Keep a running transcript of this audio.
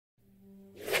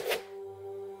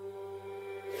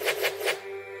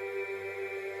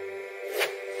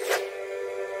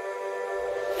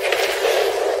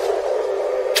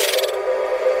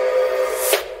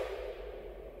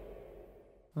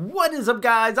What is up,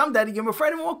 guys? I'm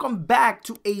DaddyGamerFred and welcome back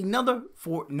to another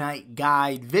Fortnite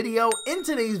guide video. In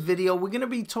today's video, we're going to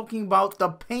be talking about the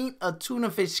Paint a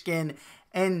Tuna Fish skin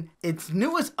and its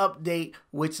newest update,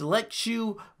 which lets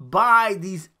you buy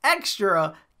these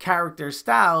extra character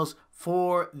styles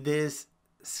for this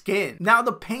skin. Now,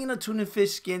 the Paint a Tuna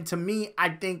Fish skin, to me, I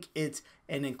think it's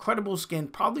an incredible skin,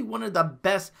 probably one of the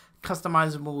best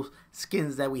customizable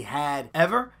skins that we had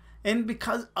ever. And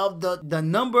because of the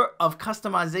number of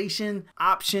customization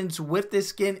options with this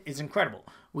skin is incredible.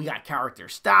 We got character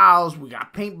styles, we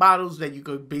got paint bottles that you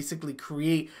could basically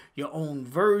create your own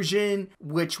version,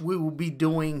 which we will be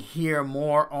doing here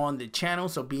more on the channel,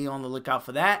 so be on the lookout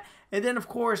for that. And then, of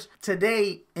course,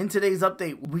 today, in today's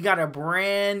update, we got a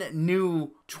brand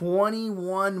new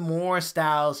 21 more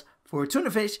styles for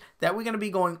tuna fish that we're going to be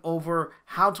going over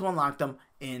how to unlock them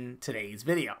in today's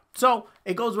video. So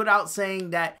it goes without saying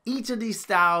that each of these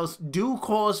styles do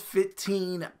cost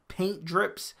 15 paint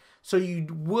drips. So you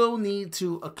will need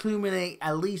to accumulate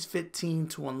at least 15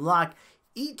 to unlock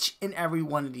each and every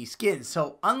one of these skins.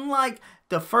 So unlike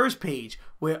the first page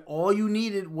where all you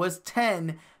needed was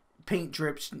 10 paint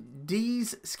drips,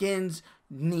 these skins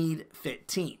need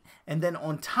 15. And then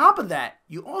on top of that,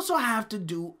 you also have to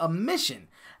do a mission.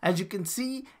 As you can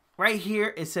see right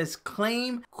here, it says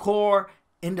claim core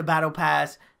in the battle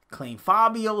pass, claim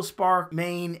Fabio Spark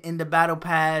main in the battle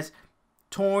pass,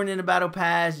 Torn in the battle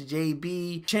pass,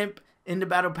 JB Chimp in the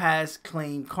battle pass,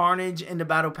 claim Carnage in the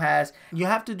battle pass. You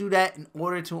have to do that in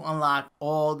order to unlock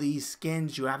all these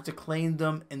skins. You have to claim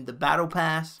them in the battle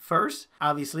pass first.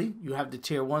 Obviously, you have the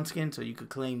tier 1 skin, so you could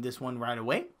claim this one right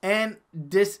away. And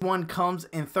this one comes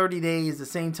in 30 days. The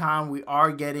same time we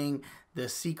are getting the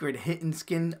secret hidden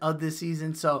skin of this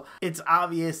season, so it's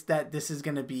obvious that this is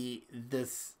going to be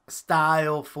this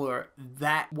style for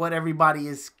that, what everybody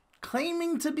is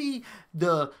claiming to be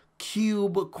the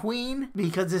Cube Queen,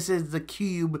 because this is the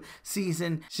Cube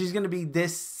season. She's going to be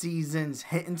this season's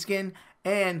hidden skin,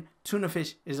 and Tuna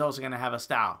Fish is also going to have a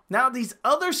style. Now, these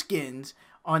other skins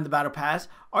on the battle pass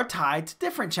are tied to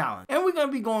different challenges, and we're going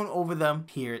to be going over them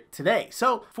here today.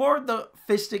 So for the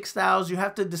fish stick styles, you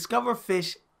have to discover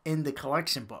fish in the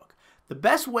collection book. The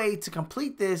best way to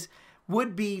complete this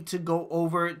would be to go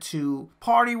over to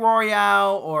Party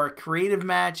Royale or Creative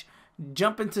Match,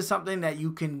 jump into something that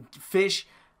you can fish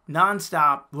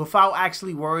non-stop without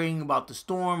actually worrying about the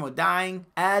storm or dying.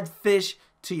 Add fish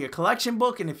to your collection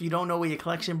book, and if you don't know where your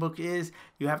collection book is,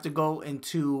 you have to go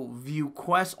into view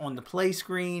quests on the play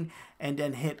screen and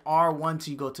then hit R1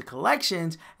 to go to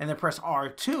collections, and then press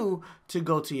R2 to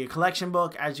go to your collection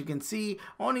book. As you can see,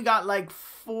 I only got like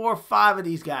 4 or 5 of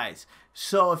these guys.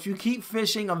 So if you keep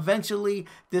fishing, eventually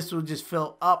this will just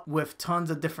fill up with tons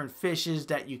of different fishes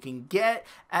that you can get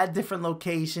at different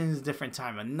locations, different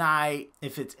time of night.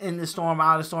 If it's in the storm,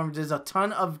 out of the storm, there's a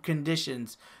ton of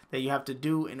conditions that you have to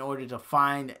do in order to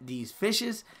find these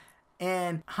fishes.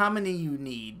 And how many you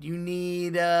need? You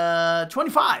need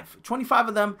 25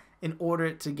 of them in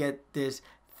order to get this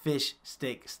fish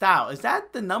stick style. Is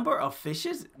that the number of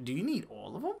fishes? Do you need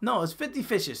all of them? No, it's 50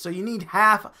 fishes. So you need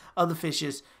half of the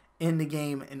fishes in the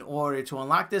game in order to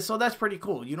unlock this. So that's pretty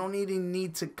cool. You don't even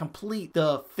need to complete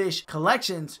the fish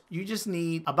collections. You just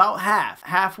need about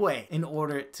halfway in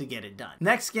order to get it done.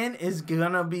 Next skin is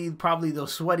gonna be probably the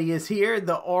sweatiest here,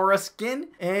 the aura skin.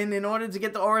 And in order to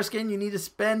get the aura skin, you need to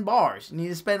spend bars. You need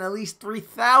to spend at least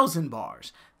 3,000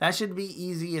 bars. That should be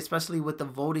easy, especially with the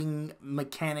voting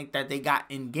mechanic that they got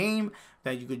in game,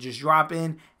 that you could just drop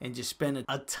in and just spend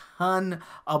a ton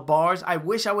of bars. I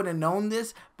wish I would have known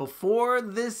this before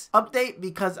this update,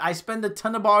 because I spent a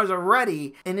ton of bars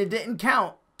already and it didn't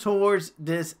count towards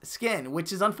this skin,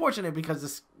 which is unfortunate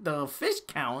because the fish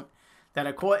count that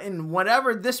I caught in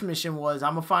whatever this mission was,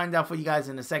 I'm gonna find out for you guys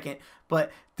in a second,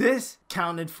 but this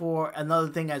counted for another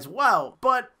thing as well,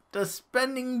 but the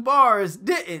spending bars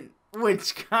didn't,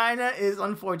 which kinda is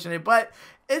unfortunate, but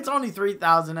it's only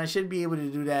 3,000. I should be able to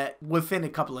do that within a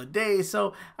couple of days,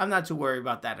 so I'm not too worried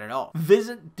about that at all.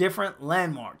 Visit different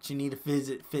landmarks. You need to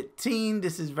visit 15.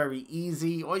 This is very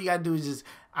easy. All you gotta do is just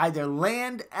either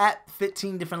land at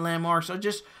 15 different landmarks or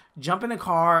just jump in a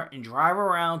car and drive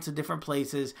around to different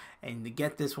places and to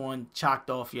get this one chalked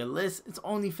off your list. It's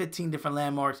only 15 different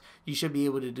landmarks. You should be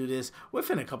able to do this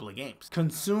within a couple of games.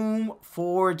 Consume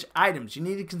forge items. You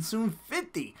need to consume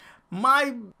 50.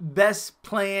 My best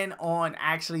plan on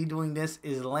actually doing this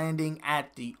is landing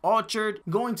at the orchard,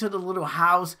 going to the little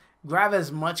house, grab as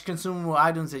much consumable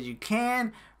items as you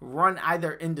can, run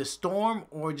either in the storm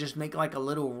or just make like a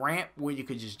little ramp where you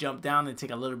could just jump down and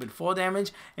take a little bit of fall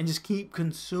damage, and just keep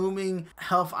consuming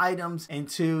health items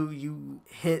until you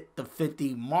hit the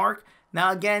 50 mark.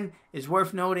 Now again, it's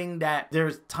worth noting that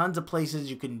there's tons of places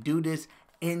you can do this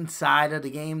inside of the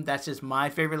game. That's just my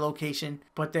favorite location,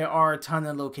 but there are a ton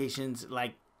of locations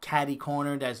like Caddy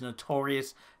Corner that's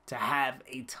notorious to have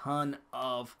a ton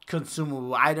of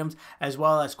consumable items, as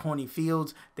well as Corny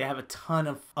Fields. They have a ton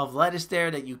of lettuce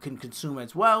there that you can consume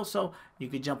as well, so you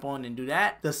could jump on and do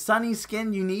that. The Sunny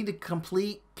skin, you need to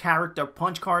complete character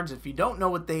punch cards. If you don't know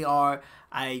what they are,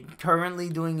 I'm currently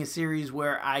doing a series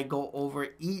where I go over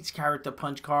each character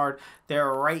punch card.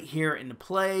 They're right here in the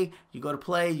play. You go to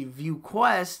play, you view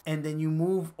quest, and then you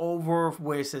move over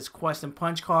where it says quest and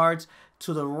punch cards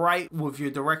to the right with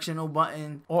your directional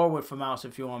button, or with a mouse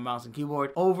if you're on mouse and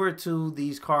keyboard, over to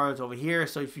these cards over here.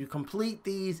 So if you complete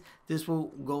these, this will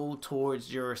go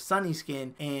towards your Sunny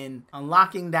skin and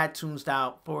unlocking that toon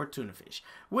style for Tuna Fish,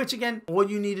 which again, all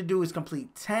you need to do is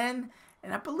complete 10.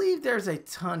 And I believe there's a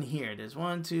ton here. There's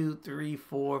 1, 2, 3,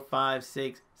 4, 5,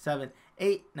 6, 7,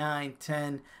 8, 9,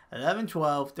 10, 11,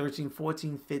 12, 13,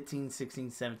 14, 15,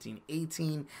 16, 17,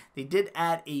 18. They did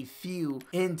add a few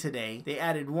in today. They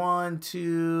added 1,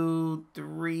 2,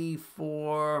 3,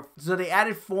 4. So they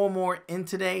added 4 more in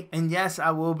today. And yes,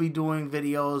 I will be doing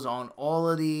videos on all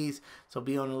of these, so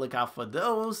be on the lookout for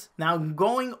those. Now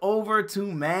going over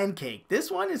to Man Cake.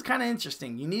 This one is kind of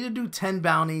interesting. You need to do 10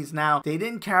 bounties. Now they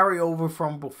didn't carry over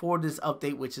from before this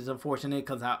update, which is unfortunate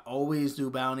because I always do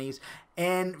bounties.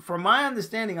 And from my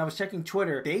understanding, I was checking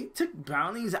Twitter, they took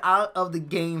bounties out of the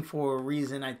game for a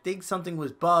reason. I think something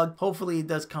was bugged. Hopefully it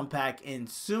does come back in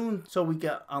soon so we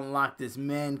can unlock this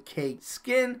Man Cake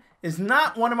skin. It's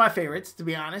not one of my favorites, to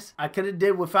be honest. I could have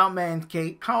did without Man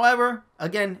Cake. However,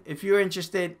 again, if you're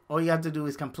interested, all you have to do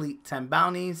is complete 10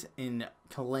 bounties and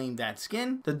claim that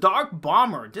skin. The Dark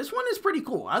Bomber. This one is pretty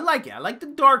cool. I like it. I like the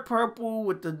dark purple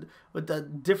with the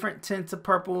different tints of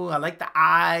purple. I like the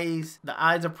eyes. The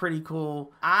eyes are pretty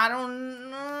cool. I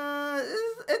don't know.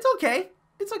 It's okay.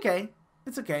 It's okay.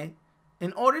 It's okay.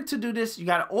 In order to do this, you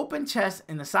got to open chest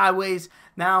in the sideways.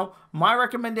 Now, my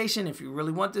recommendation, if you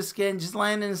really want this skin, just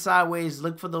land in the sideways,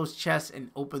 look for those chests and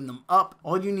open them up.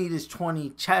 All you need is 20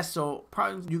 chests, so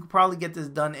you could probably get this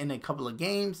done in a couple of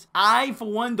games. I,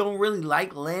 for one, don't really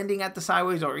like landing at the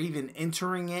sideways or even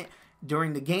entering it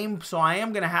during the game, so I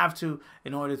am going to have to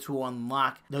in order to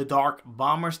unlock the Dark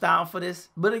Bomber style for this.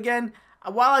 But again,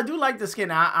 while I do like the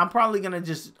skin, I'm probably going to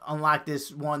just unlock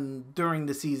this one during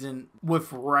the season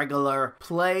with regular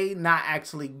play, not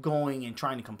actually going and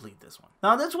trying to complete this one.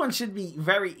 Now, this one should be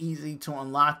very easy to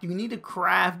unlock. You need to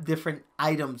craft different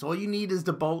items. All you need is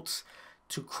the bolts.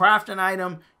 To craft an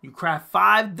item, you craft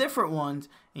 5 different ones,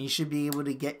 and you should be able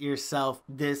to get yourself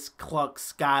this Cluck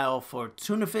Skyle for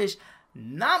Tuna Fish.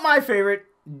 Not my favorite.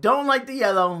 Don't like the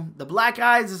yellow. The black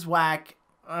eyes is whack.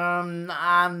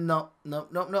 No,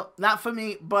 not for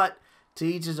me, but to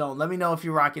each his own. Let me know if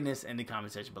you're rocking this in the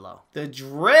comment section below. The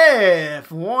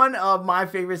Drift, one of my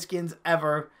favorite skins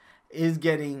ever, is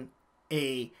getting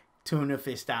a Tuna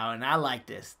Fish style, and I like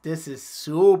this. This is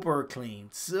super clean,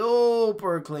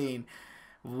 super clean.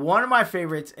 One of my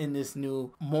favorites in this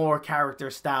new more character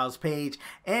styles page.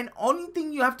 And only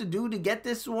thing you have to do to get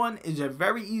this one is a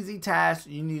very easy task.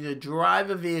 You need to drive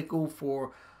a vehicle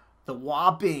for the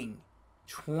whopping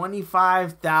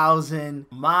 25,000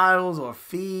 miles or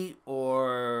feet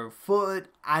or foot.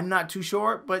 I'm not too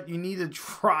sure, but you need to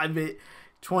drive it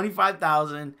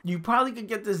 25,000. You probably could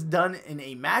get this done in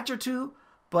a match or two,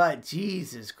 but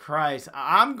Jesus Christ,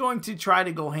 I'm going to try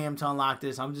to go ham to unlock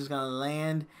this. I'm just going to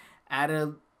land at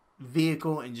a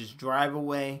vehicle and just drive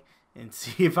away and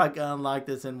see if I can unlock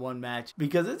this in one match,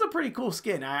 because it's a pretty cool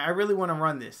skin. I really want to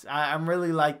run this. I'm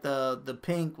really like the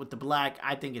pink with the black.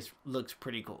 I think it looks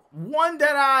pretty cool. One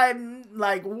that I'm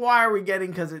like, why are we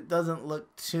getting? Because it doesn't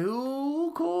look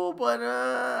too cool, but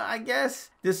I guess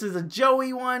this is a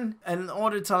Joey one. And in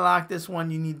order to unlock this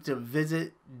one, you need to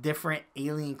visit different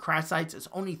alien crash sites. It's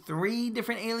only 3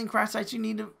 different alien crash sites you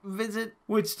need to visit,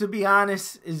 which to be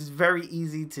honest is very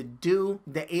easy to do.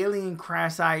 The alien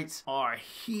crash sites are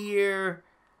here,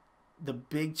 the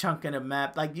big chunk of the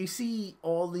map. Like, you see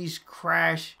all these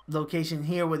crash locations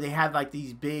here where they have like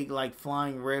these big like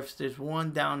flying rifts. There's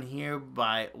one down here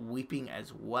by Weeping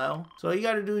as well. So all you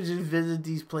got to do is just visit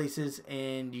these places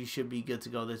and you should be good to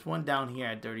go. There's one down here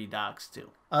at Dirty Docks too.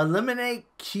 Eliminate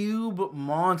cube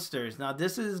monsters. Now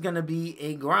this is going to be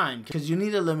a grind because you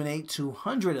need to eliminate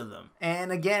 200 of them.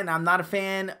 And again, I'm not a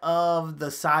fan of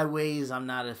the sideways. I'm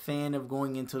not a fan of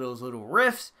going into those little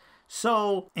rifts.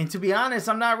 So, and to be honest,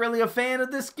 I'm not really a fan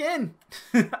of this skin.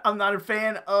 I'm not a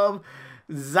fan of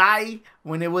Zai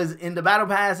when it was in the battle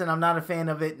pass, and I'm not a fan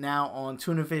of it now on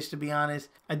Tuna Fish, to be honest.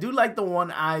 I do like the one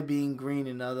eye being green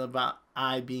and the other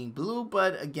eye being blue,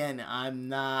 but again, I'm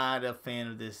not a fan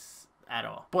of this at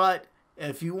all. But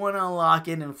if you want to unlock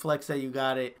it and flex that you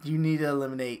got it, you need to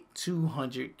eliminate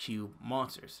 200 cube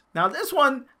monsters. Now this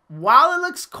one, while it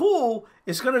looks cool,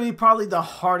 it's going to be probably the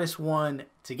hardest one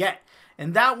to get.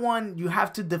 And that one, you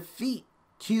have to defeat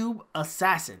Cube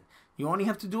Assassin. You only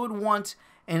have to do it once.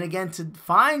 And again, to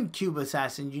find Cube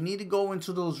Assassin, you need to go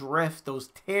into those rifts, those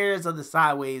tears of the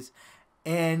sideways,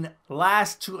 and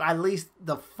last to at least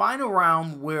the final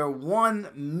round where one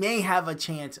may have a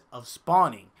chance of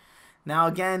spawning. Now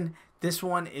again, this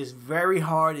one is very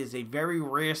hard. It's a very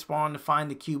rare spawn to find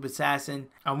the Cube Assassin.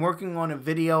 I'm working on a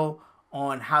video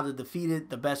on how to defeat it,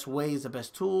 the best ways, the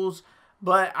best tools,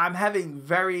 but I'm having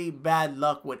very bad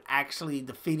luck with actually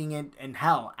defeating it. And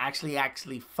hell,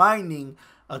 actually finding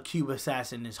a Cube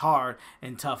Assassin is hard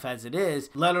and tough as it is,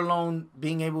 let alone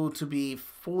being able to be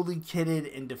fully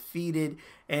kitted and defeated.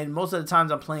 And most of the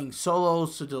times I'm playing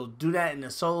solos, so they'll do that in a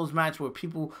solos match where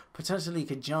people potentially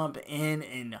could jump in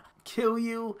and kill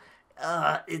you.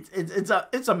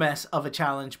 It's a mess of a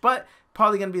challenge, but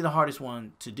probably going to be the hardest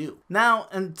one to do. Now,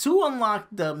 and to unlock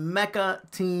the Mecha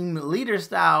Team Leader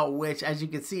style, which as you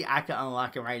can see, I can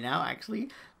unlock it right now. Actually,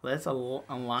 let's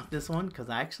unlock this one because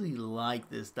I actually like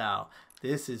this style.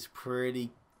 This is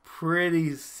pretty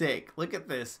sick. Look at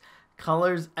this.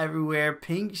 Colors everywhere.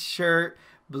 Pink shirt,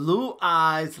 blue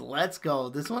eyes. Let's go.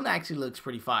 This one actually looks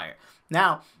pretty fire.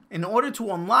 Now, in order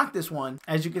to unlock this one,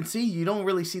 as you can see, you don't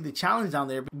really see the challenge down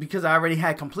there because I already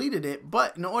had completed it.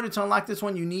 But in order to unlock this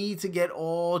one, you need to get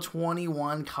all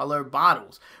 21 color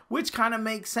bottles, which kind of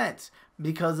makes sense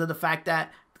because of the fact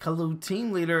that Color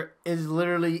Team Leader is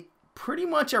literally pretty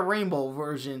much a rainbow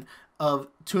version of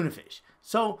Tuna Fish.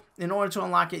 So in order to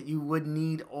unlock it, you would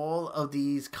need all of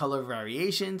these color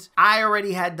variations. I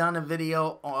already had done a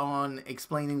video on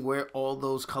explaining where all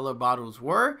those color bottles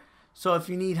were. So if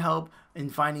you need help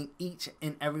in finding each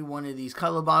and every one of these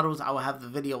color bottles, I will have the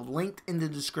video linked in the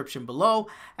description below,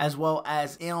 as well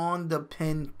as on the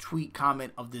pinned tweet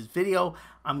comment of this video.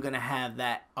 I'm going to have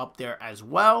that up there as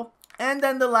well. And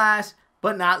then the last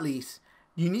but not least,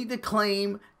 you need to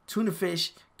claim Tuna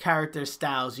Fish character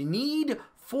styles. You need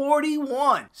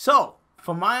 41. So,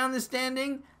 from my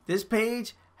understanding, this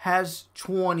page has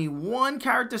 21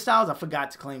 character styles. I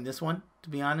forgot to claim this one, to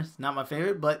be honest. Not my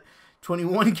favorite, but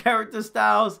 21 character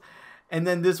styles. And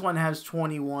then this one has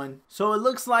 21. So it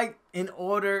looks like in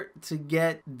order to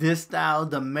get this style,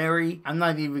 the Mary, I'm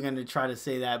not even going to try to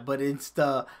say that, but it's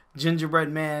the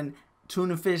Gingerbread Man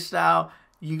Tuna Fish style,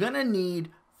 you're going to need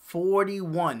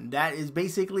 41. That is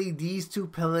basically these two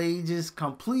pages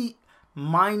complete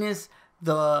minus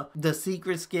the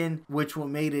secret skin, which will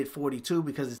made it 42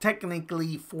 because it's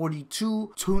technically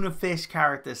 42 Tuna Fish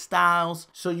character styles.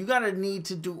 So you gotta need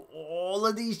to do all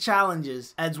of these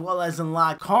challenges as well as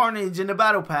unlock Carnage in the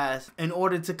Battle Pass in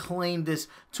order to claim this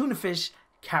Tuna Fish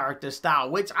character style,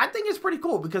 which I think is pretty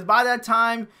cool because by that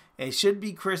time it should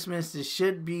be Christmas. It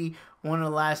should be one of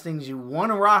the last things you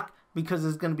want to rock, because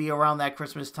it's going to be around that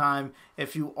Christmas time.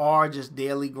 If you are just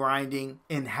daily grinding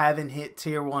and haven't hit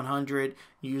tier 100,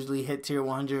 you usually hit tier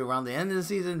 100 around the end of the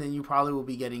season, then you probably will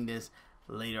be getting this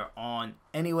later on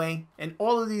anyway. And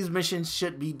all of these missions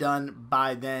should be done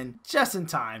by then, just in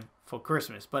time for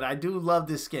Christmas. But I do love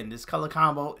this skin. This color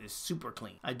combo is super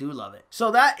clean. I do love it.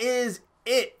 So that is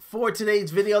it for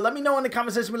today's video. Let me know in the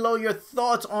comment section below your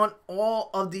thoughts on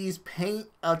all of these Paint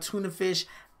a Tuna Fish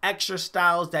extra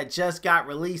styles that just got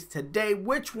released today.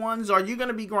 Which ones are you going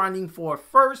to be grinding for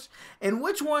first, and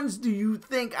which ones do you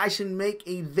think I should make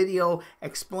a video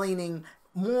explaining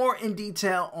more in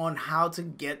detail on how to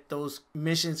get those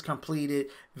missions completed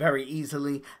very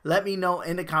easily? Let me know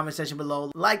in the comment section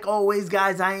below. Like always,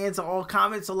 guys, I answer all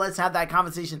comments, so let's have that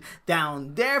conversation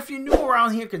down there. If you're new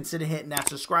around here, consider hitting that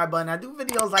subscribe button. I do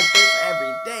videos like this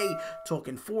every day,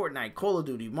 talking Fortnite, Call of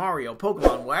Duty, Mario,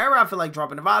 Pokemon, wherever I feel like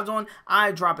dropping the vibes on,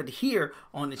 I drop it here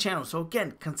on the channel. So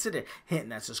again, consider hitting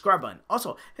that subscribe button.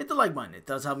 Also, hit the like button. It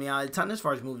does help me out a ton as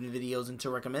far as moving videos into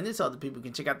recommended so other people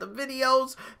can check out the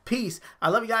videos. Peace. I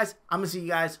love you guys. I'm going to see you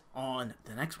guys on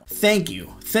the next one. Thank you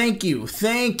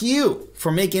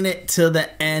for making it to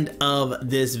the end of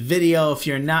this video. If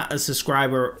you're not a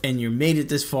subscriber and you made it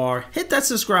this far, hit that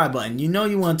subscribe button. You know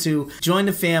you want to join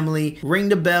the family, ring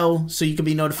the bell so you can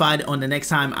be notified on the next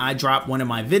time I drop one of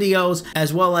my videos,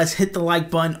 as well as hit the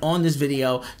like button on this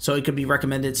video so it could be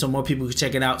recommended so more people can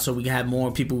check it out, so we can have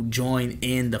more people join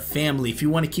in the family. If you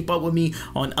want to keep up with me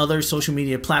on other social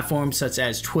media platforms such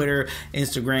as Twitter,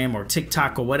 Instagram, or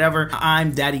TikTok or whatever,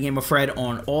 I'm DaddyGamerFred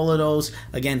on all of those.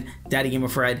 Again,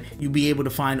 DaddyGamerFred. You'll be able to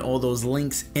find all those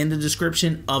links in the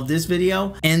description of this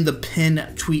video and the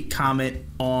pinned tweet comment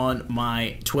on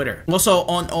my Twitter. Also,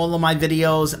 on all of my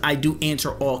videos, I do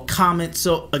answer all comments.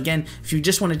 So again, if you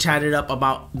just want to chat it up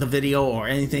about the video or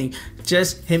anything,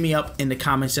 just hit me up in the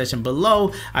comment section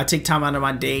below. I take time out of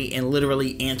my day and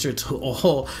literally answer to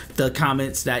all the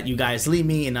comments that you guys leave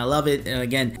me, and I love it. And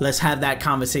again, let's have that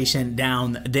conversation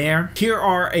down there. Here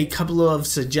are a couple of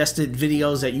suggested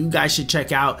videos that you guys should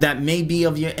check out that may be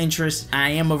of your interest. I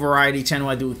am a variety channel.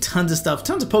 I do tons of stuff,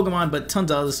 tons of Pokemon, but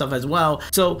tons of other stuff as well.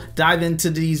 So dive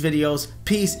into these videos.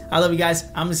 Peace. I love you guys.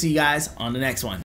 I'm gonna see you guys on the next one.